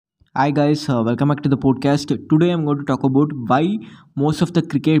Hi guys, welcome back to the podcast. Today I'm going to talk about why most of the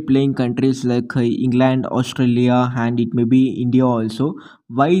cricket playing countries like England, Australia, and it may be India also,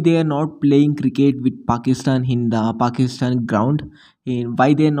 why they are not playing cricket with Pakistan in the Pakistan ground, and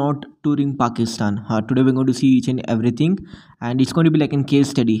why they are not touring Pakistan. Today we're going to see each and everything, and it's going to be like a case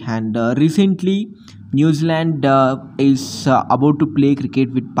study. And recently, New Zealand is about to play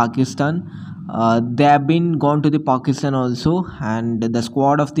cricket with Pakistan. They have been gone to the Pakistan also, and the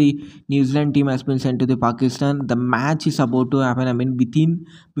squad of the New Zealand team has been sent to the Pakistan. The match is about to happen. I mean, within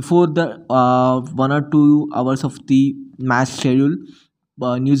before the 1 or 2 hours of the match schedule,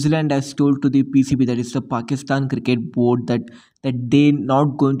 New Zealand has told to the PCB, that is the Pakistan Cricket Board, that they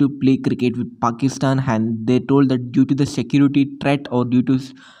not going to play cricket with Pakistan, and they told that due to the security threat or due to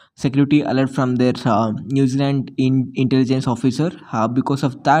security alert from their New Zealand intelligence officer. Because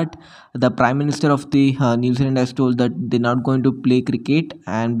of that, the Prime Minister of the New Zealand has told that they're not going to play cricket,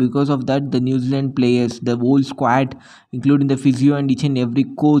 and because of that, the New Zealand players, the whole squad, including the physio and each and every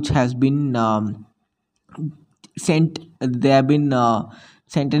coach, has been sent. They have been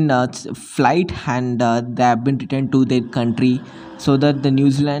sent in a flight, and they have been returned to their country, so that the New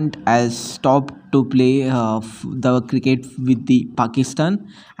Zealand has stopped to play the cricket with the Pakistan.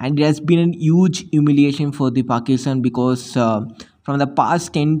 And it has been a huge humiliation for the Pakistan, because from the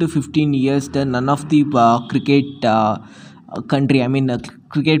past 10 to 15 years, the none of the cricket country, I mean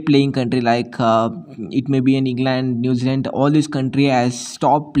cricket playing country, like it may be in England, New Zealand, all this country has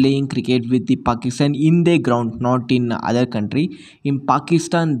stopped playing cricket with the Pakistan in their ground, not in other country. In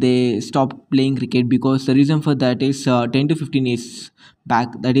Pakistan they stopped playing cricket, because the reason for that is 10 to 15 years back,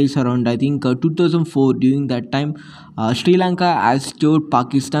 that is around, I think, 2004. During that time, Sri Lanka has toured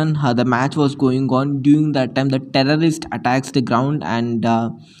Pakistan. The match was going on. During that time, the terrorist attacks the ground, and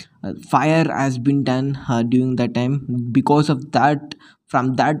fire has been done during that time. Because of that,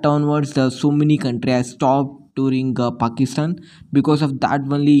 from that onwards, so many countries have stopped touring Pakistan. Because of that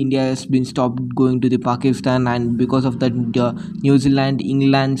only, India has been stopped going to the Pakistan, and because of that, New Zealand,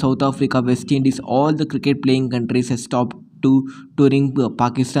 England, South Africa, West Indies, all the cricket playing countries have stopped to touring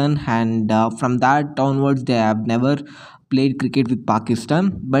Pakistan. And from that onwards, they have never played cricket with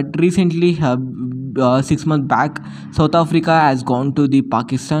Pakistan. But recently, 6 months back, South Africa has gone to the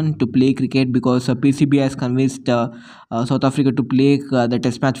Pakistan to play cricket, because PCB has convinced South Africa to play the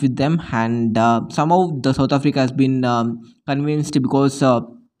test match with them. And somehow the South Africa has been convinced, because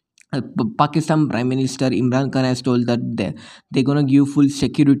Pakistan Prime Minister Imran Khan has told that they're gonna give full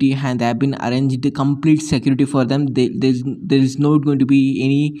security, and they have been arranged the complete security for them. There is not going to be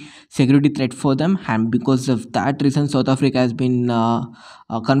any security threat for them, and because of that reason, South Africa has been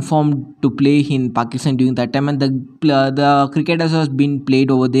confirmed to play in Pakistan during that time. And the cricket has been played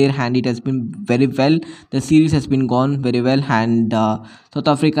over there, and it has been very well. The series has been gone very well, and South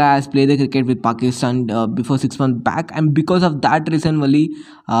Africa has played the cricket with Pakistan before 6 months back. And because of that reason only,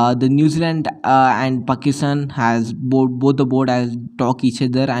 the New Zealand and Pakistan has both the board has talk each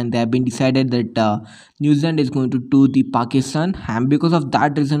other, and they have been decided that New Zealand is going to do the Pakistan. And because of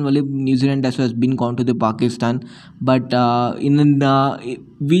that reason only, New Zealand has been gone to the Pakistan. But in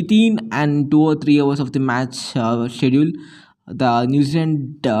within and 2 or 3 hours of the match schedule, the New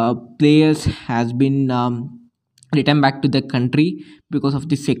Zealand players has been return back to the country, because of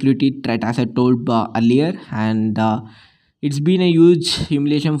the security threat, as I told earlier. And it's been a huge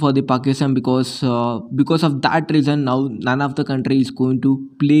humiliation for the Pakistan, because of that reason, now none of the country is going to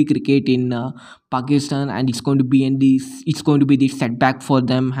play cricket in Pakistan, and it's going to be the setback for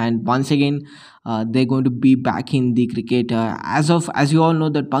them. And once again, they're going to be back in the cricket. As you all know,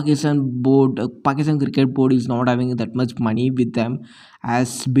 that Pakistan Cricket Board is not having that much money with them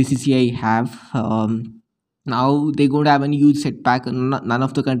as BCCI have. Now they're going to have a huge setback. None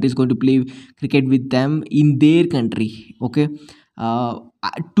of the country is going to play cricket with them in their country. Okay.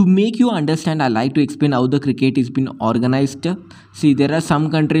 To make you understand, I like to explain how the cricket is been organized. See, there are some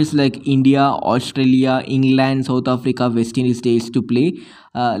countries like India, Australia, England, South Africa, West Indies days to play.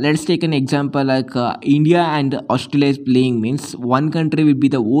 Let's take an example, like India and Australia is playing, means one country will be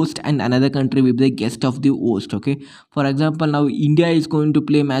the host and another country will be the guest of the host. Okay. For example, now India is going to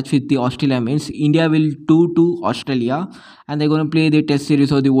play match with the Australia, means India will to Australia, and they're going to play the test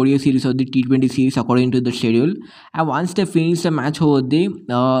series or the ODI series or the T20 series according to the schedule. And once they finish the match over there,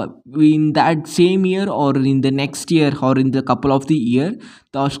 in that same year or in the next year or in the couple of the year,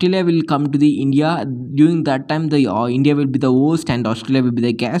 the Australia will come to the India. During that time, the India will be the host and Australia will be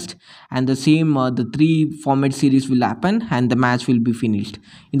the guest, and the same the three format series will happen and the match will be finished.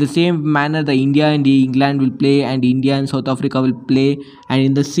 In the same manner, the India and the England will play, and India and South Africa will play, and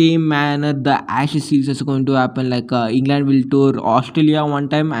in the same manner, the Ashes series is going to happen. Like England will tour Australia one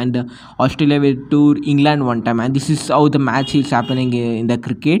time, and Australia will tour England one time, and this is how the match is happening in the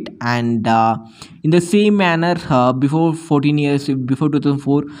cricket. And in the same manner, before 14 years, before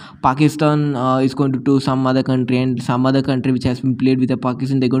 2004, Pakistan is going to tour some other country, and some other country which has been played with the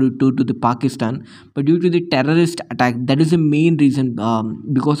Pakistan, they're going to tour to the Pakistan. But due to the terrorist attack, that is the main reason.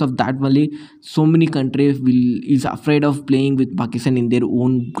 Because of that only, so many countries will is afraid of playing with Pakistan in their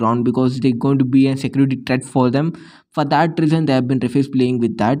own ground, because they're going to be a security threat for them. For that reason, they have been refused playing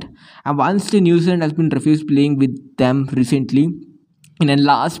with that. And once the New Zealand has been refused playing with them recently, in a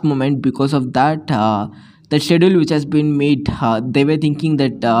last moment, because of that, the schedule which has been made, they were thinking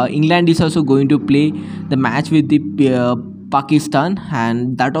that England is also going to play the match with the Pakistan,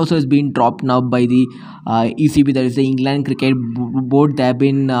 and that also has been dropped now by the ECB, that is the England Cricket Board. They have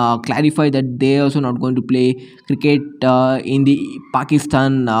been clarified that they are also not going to play cricket in the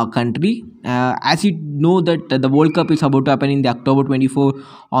Pakistan country. As you know that the World Cup is about to happen in the October 24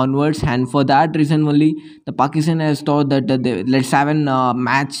 onwards, and for that reason only, the Pakistan has thought that let's have a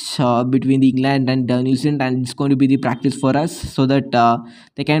match between the England and New Zealand, and it's going to be the practice for us, so that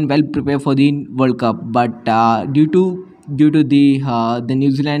they can well prepare for the World Cup. But due to the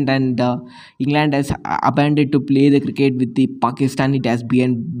New Zealand and England has abandoned to play the cricket with the Pakistan, it has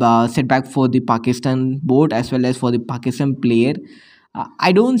been setback for the Pakistan board as well as for the Pakistan player.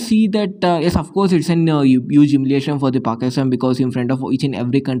 I don't see that. Yes, of course, it's an huge humiliation for the Pakistan, because in front of each and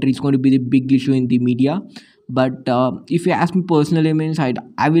every country, it's going to be the big issue in the media. But if you ask me personally, means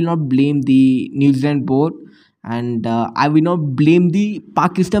I will not blame the New Zealand board, and I will not blame the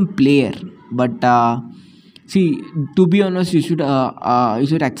Pakistan player. But see, to be honest, you should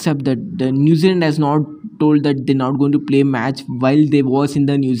accept that the New Zealand has not told that they're not going to play match while they was in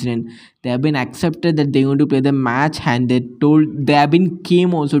the New Zealand. They have been accepted that they're going to play the match, and they have been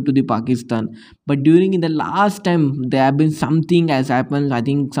came also to the Pakistan. But during in the last time, there have been something has happened. I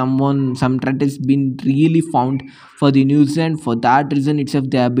think some threat has been really found for the New Zealand. For that reason itself,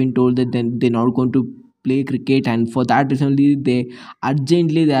 they have been told that then they're not going to play cricket, and for that reason only, they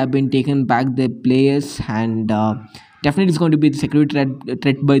have been taken back the players. And definitely it's going to be the security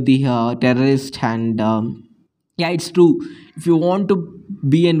threat by the terrorist. And yeah, it's true, if you want to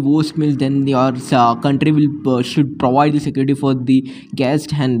be an host means, then your country will should provide the security for the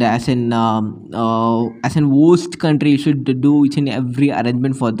guest, and as an host country, you should do each and every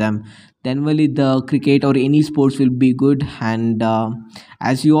arrangement for them. Then only the cricket or any sports will be good. And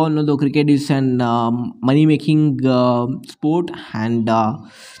as you all know, the cricket is an money making sport, and there are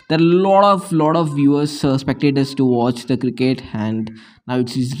a lot of viewers, spectators to watch the cricket. And now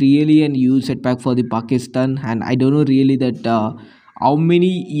it is really a huge setback for the Pakistan, and I don't know really that how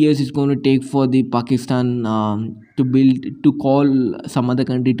many years it's going to take for the Pakistan to call some other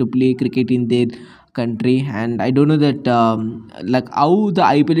country to play cricket in their country. And I don't know that like how the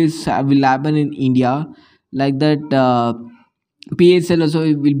IPL will happen in India, like that. PSL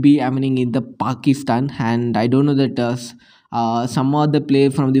also will be happening in the Pakistan, and I don't know that some of the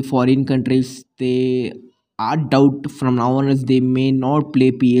players from the foreign countries, they are doubt from now on as they may not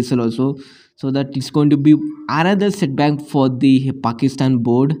play PSL also, so that it's going to be another setback for the Pakistan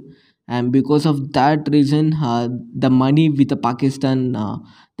board. And because of that reason, the money with the Pakistan,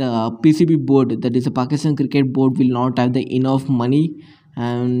 the PCB board, that is the Pakistan Cricket Board, will not have the enough money.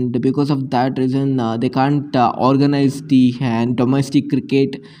 And because of that reason, they can't organize the and domestic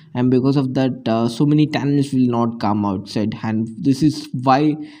cricket. And because of that, so many talents will not come outside, and this is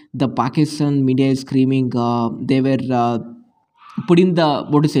why the Pakistan media is screaming. They were putting the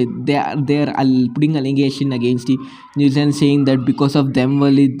what to say they are putting allegation against the New Zealand, saying that because of them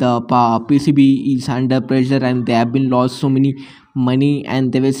only the PCB is under pressure, and they have been lost so many money,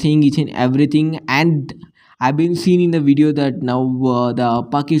 and they were saying each and everything. And I've been seeing in the video that now the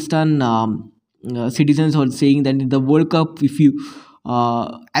Pakistan citizens are saying that in the World Cup, if you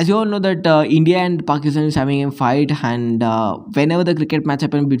as you all know that India and Pakistan is having a fight. And whenever the cricket match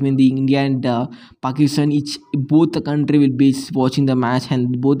happens between the India and Pakistan, each both the country will be watching the match,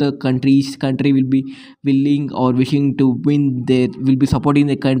 and both the country will be willing or wishing to win. They will be supporting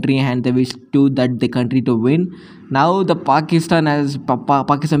the country, and they wish to that the country to win. Now the Pakistan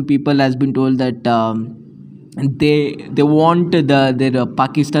people has been told that they want their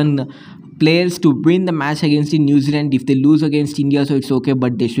Pakistan players to win the match against the New Zealand. If they lose against India, so it's okay,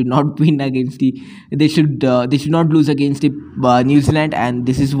 but they should not win against the. They should not lose against the New Zealand, and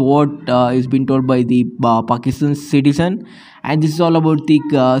this is what is being told by the Pakistan citizen. And this is all about the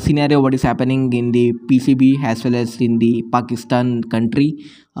scenario what is happening in the PCB as well as in the Pakistan country.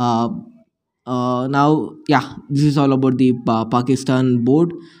 Uh, Now, yeah, this is all about the Pakistan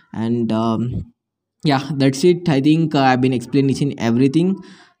board, and yeah, that's it. I think I've been explaining everything.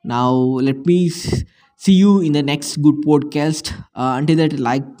 Now let me see you in the next good podcast. Until that, I'd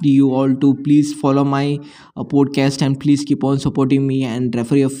like you all to please follow my podcast, and please keep on supporting me and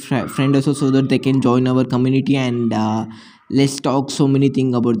refer your friend also, so that they can join our community, and let's talk so many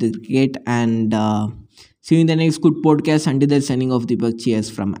things about the cricket. And see you in the next good podcast. Until then, signing off, Deepak. Cheers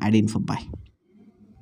from Adinfo. Bye.